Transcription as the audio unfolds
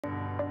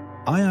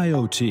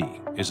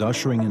IIoT is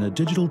ushering in a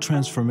digital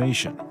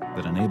transformation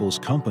that enables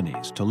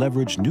companies to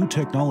leverage new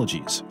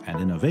technologies and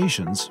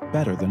innovations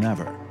better than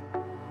ever.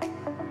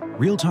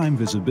 Real-time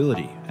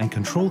visibility and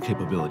control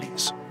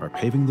capabilities are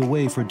paving the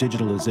way for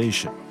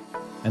digitalization,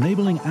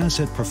 enabling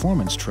asset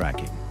performance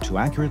tracking to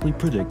accurately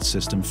predict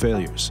system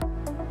failures.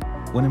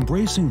 When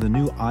embracing the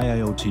new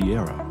IIoT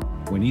era,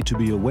 we need to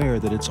be aware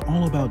that it's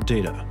all about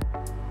data.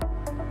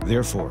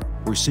 Therefore,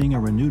 we're seeing a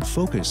renewed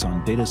focus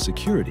on data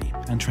security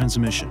and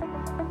transmission.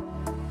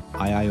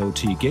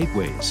 IIoT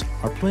gateways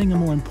are playing a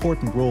more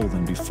important role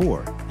than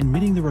before in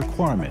meeting the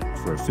requirement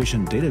for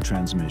efficient data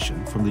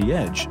transmission from the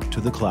edge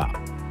to the cloud.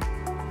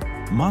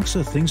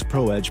 Moxa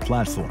ThingsPro Edge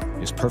platform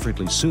is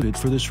perfectly suited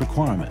for this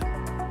requirement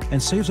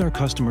and saves our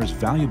customers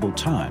valuable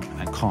time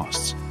and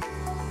costs.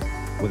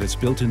 With its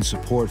built-in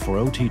support for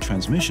OT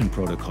transmission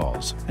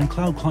protocols and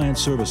cloud client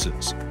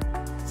services,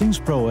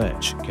 ThingsPro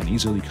Edge can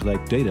easily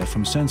collect data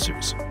from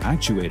sensors,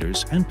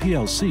 actuators, and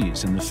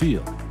PLCs in the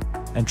field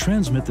and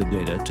transmit the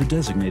data to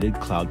designated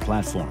cloud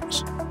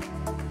platforms.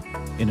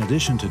 In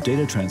addition to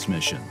data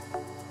transmission,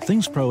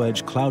 ThingsPro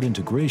Edge cloud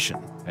integration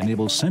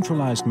enables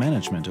centralized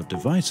management of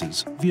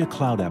devices via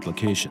cloud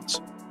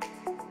applications.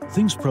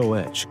 ThingsPro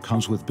Edge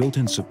comes with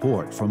built-in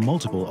support for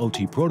multiple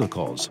OT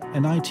protocols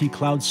and IT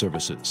cloud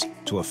services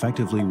to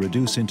effectively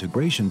reduce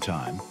integration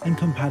time and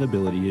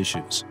compatibility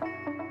issues.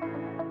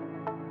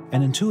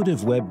 An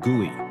intuitive web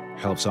GUI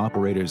helps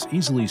operators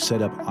easily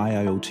set up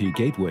IIoT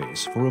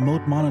gateways for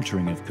remote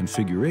monitoring of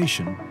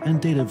configuration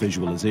and data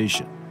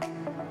visualization.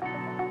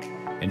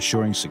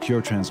 Ensuring secure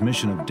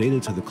transmission of data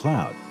to the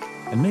cloud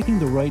and making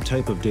the right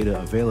type of data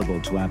available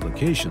to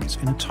applications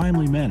in a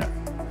timely manner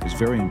is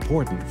very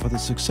important for the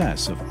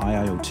success of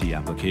IIoT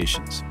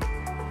applications.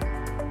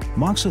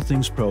 Moxa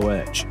ThingsPro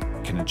Edge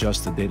can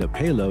adjust the data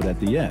payload at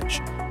the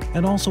edge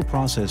and also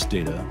process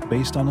data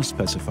based on a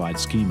specified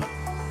schema.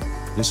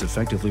 This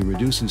effectively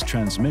reduces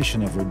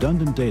transmission of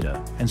redundant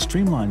data and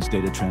streamlines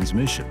data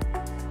transmission,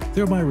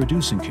 thereby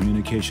reducing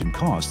communication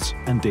costs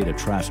and data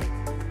traffic.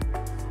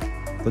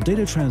 The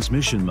data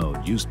transmission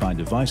mode used by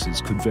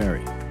devices could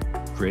vary.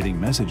 Creating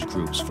message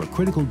groups for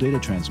critical data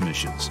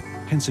transmissions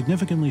can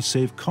significantly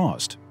save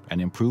cost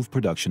and improve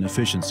production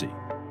efficiency.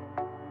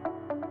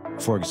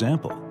 For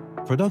example,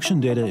 production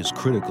data is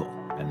critical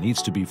and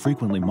needs to be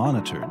frequently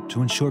monitored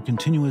to ensure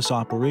continuous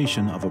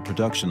operation of a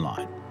production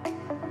line.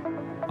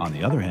 On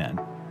the other hand,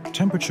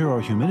 temperature or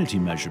humidity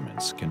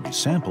measurements can be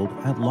sampled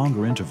at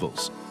longer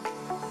intervals.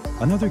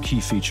 Another key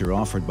feature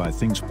offered by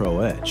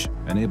ThingsPro Edge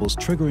enables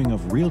triggering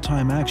of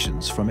real-time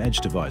actions from edge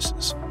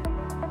devices.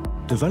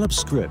 Develop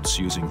scripts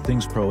using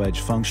ThingsPro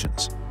Edge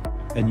functions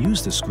and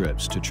use the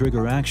scripts to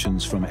trigger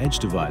actions from edge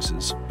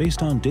devices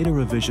based on data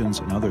revisions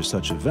and other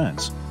such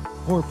events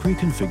or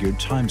pre-configured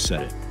time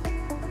setting.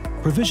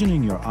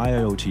 Provisioning your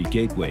IIoT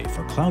gateway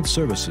for cloud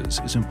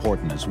services is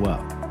important as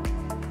well.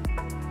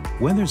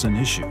 When there's an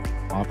issue,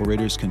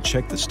 operators can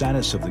check the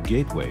status of the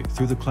gateway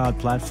through the cloud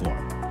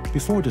platform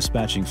before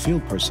dispatching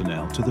field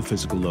personnel to the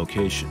physical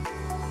location.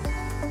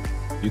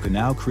 You can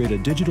now create a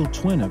digital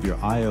twin of your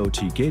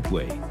IIoT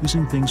gateway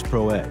using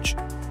ThingsPro Edge,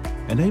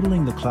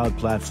 enabling the cloud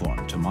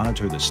platform to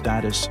monitor the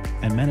status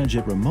and manage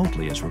it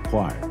remotely as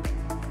required.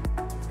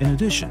 In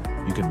addition,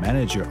 you can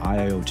manage your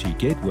IIoT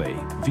gateway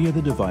via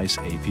the device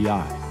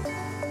API.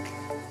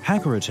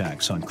 Hacker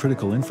attacks on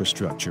critical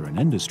infrastructure and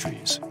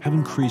industries have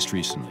increased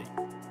recently.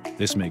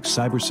 This makes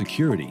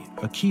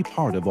cybersecurity a key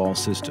part of all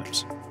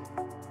systems.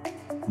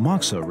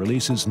 Moxa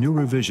releases new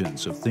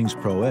revisions of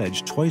ThingsPro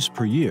Edge twice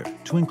per year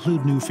to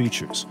include new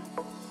features.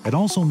 It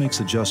also makes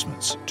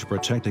adjustments to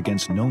protect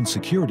against known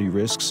security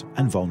risks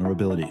and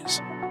vulnerabilities.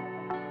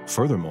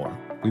 Furthermore,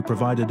 we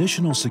provide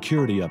additional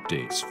security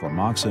updates for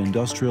Moxa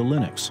Industrial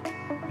Linux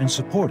and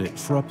support it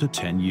for up to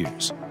 10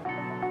 years.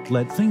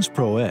 Let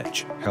ThingsPro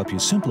Edge help you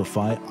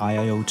simplify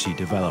IIoT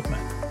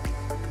development.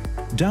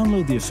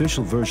 Download the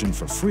official version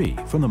for free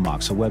from the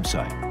Moxa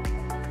website.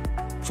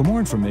 For more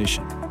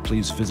information,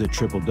 please visit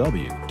www.moxa.com.